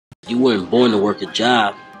You weren't born to work a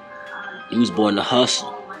job. You was born to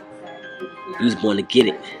hustle. You was born to get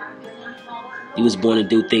it. You was born to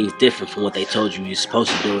do things different from what they told you you're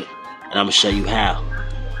supposed to do it. And I'm going to show you how.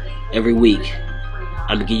 Every week,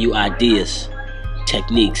 I'm going to give you ideas,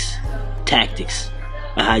 techniques, tactics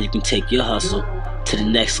on how you can take your hustle to the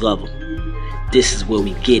next level. This is where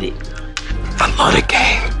we get it. I love the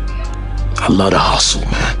game. I love the hustle,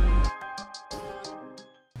 man.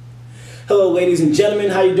 Hello ladies and gentlemen,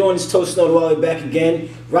 how you doing? It's Tosin Oduwole back again.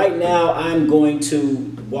 Right now I'm going to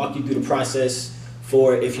walk you through the process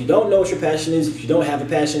for if you don't know what your passion is, if you don't have a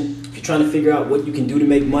passion, if you're trying to figure out what you can do to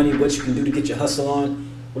make money, what you can do to get your hustle on,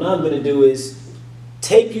 what I'm going to do is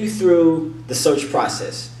take you through the search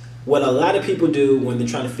process. What a lot of people do when they're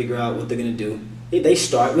trying to figure out what they're going to do, they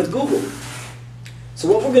start with Google. So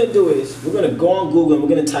what we're going to do is we're going to go on Google and we're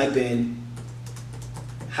going to type in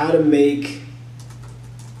how to make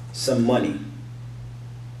some money.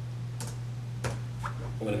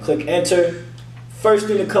 I'm going to click enter. First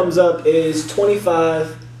thing that comes up is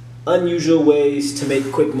 25 unusual ways to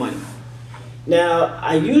make quick money. Now,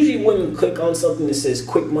 I usually wouldn't click on something that says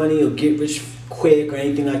quick money or get rich quick or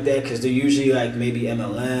anything like that because they're usually like maybe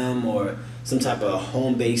MLM or some type of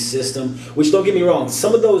home-based system, which don't get me wrong,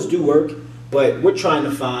 some of those do work, but we're trying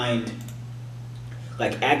to find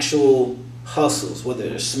like actual hustles, whether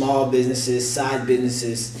they're small businesses, side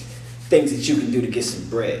businesses, things that you can do to get some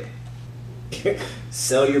bread.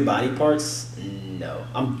 Sell your body parts? No.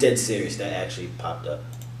 I'm dead serious. That actually popped up.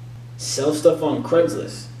 Sell stuff on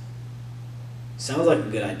Craigslist. Sounds like a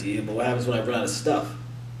good idea, but what happens when I run out of stuff?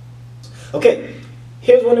 Okay,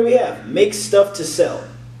 here's one that we have. Make stuff to sell.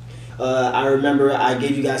 I remember I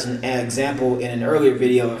gave you guys an example in an earlier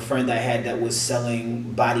video of a friend I had that was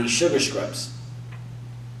selling body sugar scrubs.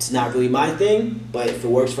 It's not really my thing, but if it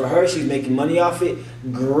works for her, she's making money off it,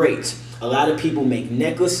 great. A lot of people make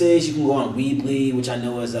necklaces. You can go on Weebly, which I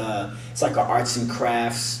know is it's like an arts and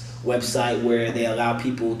crafts website where they allow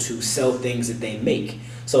people to sell things that they make.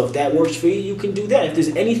 So if that works for you, you can do that. If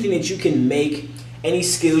there's anything that you can make, any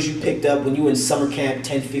skills you picked up when you were in summer camp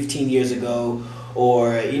 10, 15 years ago,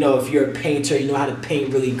 or you know, if you're a painter, you know how to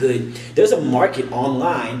paint really good, there's a market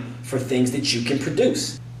online for things that you can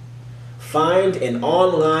produce. Find an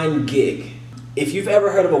online gig. If you've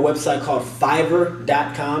ever heard of a website called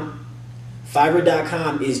Fiverr.com,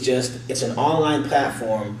 Fiverr.com is it's an online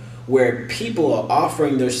platform where people are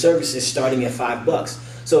offering their services starting at $5.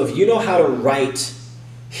 So if you know how to write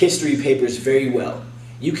history papers very well,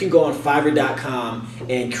 you can go on Fiverr.com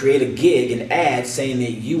and create a gig, an ad saying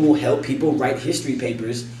that you will help people write history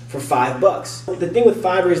papers for $5. The thing with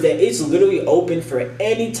Fiverr is that it's literally open for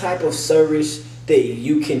any type of service that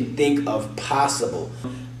you can think of possible.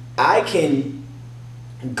 I can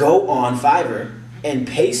go on Fiverr and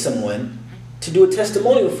pay someone to do a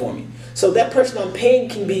testimonial for me. So that person I'm paying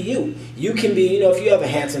can be you. You can be, you know, if you have a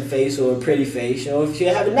handsome face or a pretty face, you know, if you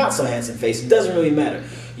have a not so handsome face, it doesn't really matter.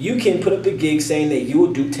 You can put up a gig saying that you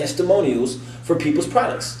will do testimonials for people's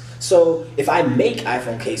products. So if I make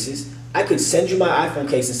iPhone cases, I could send you my iPhone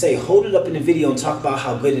case and say, hold it up in the video and talk about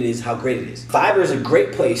how good it is, how great it is. Fiverr is a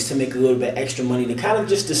great place to make a little bit extra money, to kind of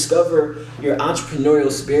just discover your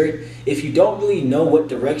entrepreneurial spirit. If you don't really know what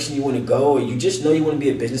direction you want to go, or you just know you want to be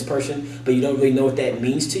a business person, but you don't really know what that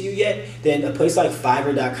means to you yet, then a place like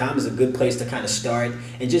Fiverr.com is a good place to kind of start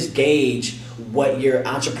and just gauge what your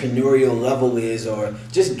entrepreneurial level is, or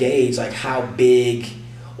just gauge like how big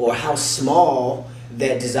or how small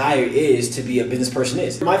that desire is to be a business person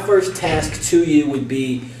is. My first task to you would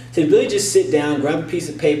be to really just sit down, grab a piece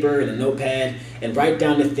of paper and a notepad and write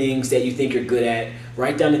down the things that you think you're good at.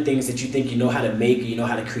 Write down the things that you think you know how to make, or you know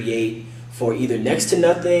how to create for either next to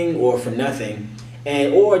nothing or for nothing.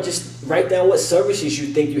 Or just write down what services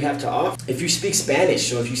you think you have to offer. If you speak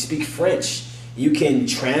Spanish or if you speak French, you can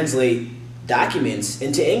translate documents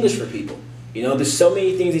into English for people. You know, there's so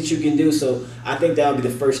many things that you can do. So I think that would be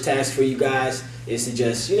the first task for you guys, is to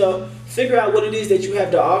just, you know, figure out what it is that you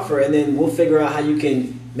have to offer, and then we'll figure out how you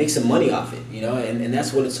can make some money off it, you know, and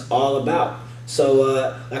that's what it's all about.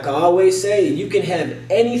 So like I always say, you can have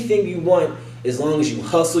anything you want as long as you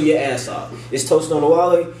hustle your ass off. It's Tosin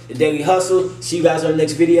Oduwole, The Daily Hustle. See you guys on the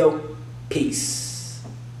next video. Peace.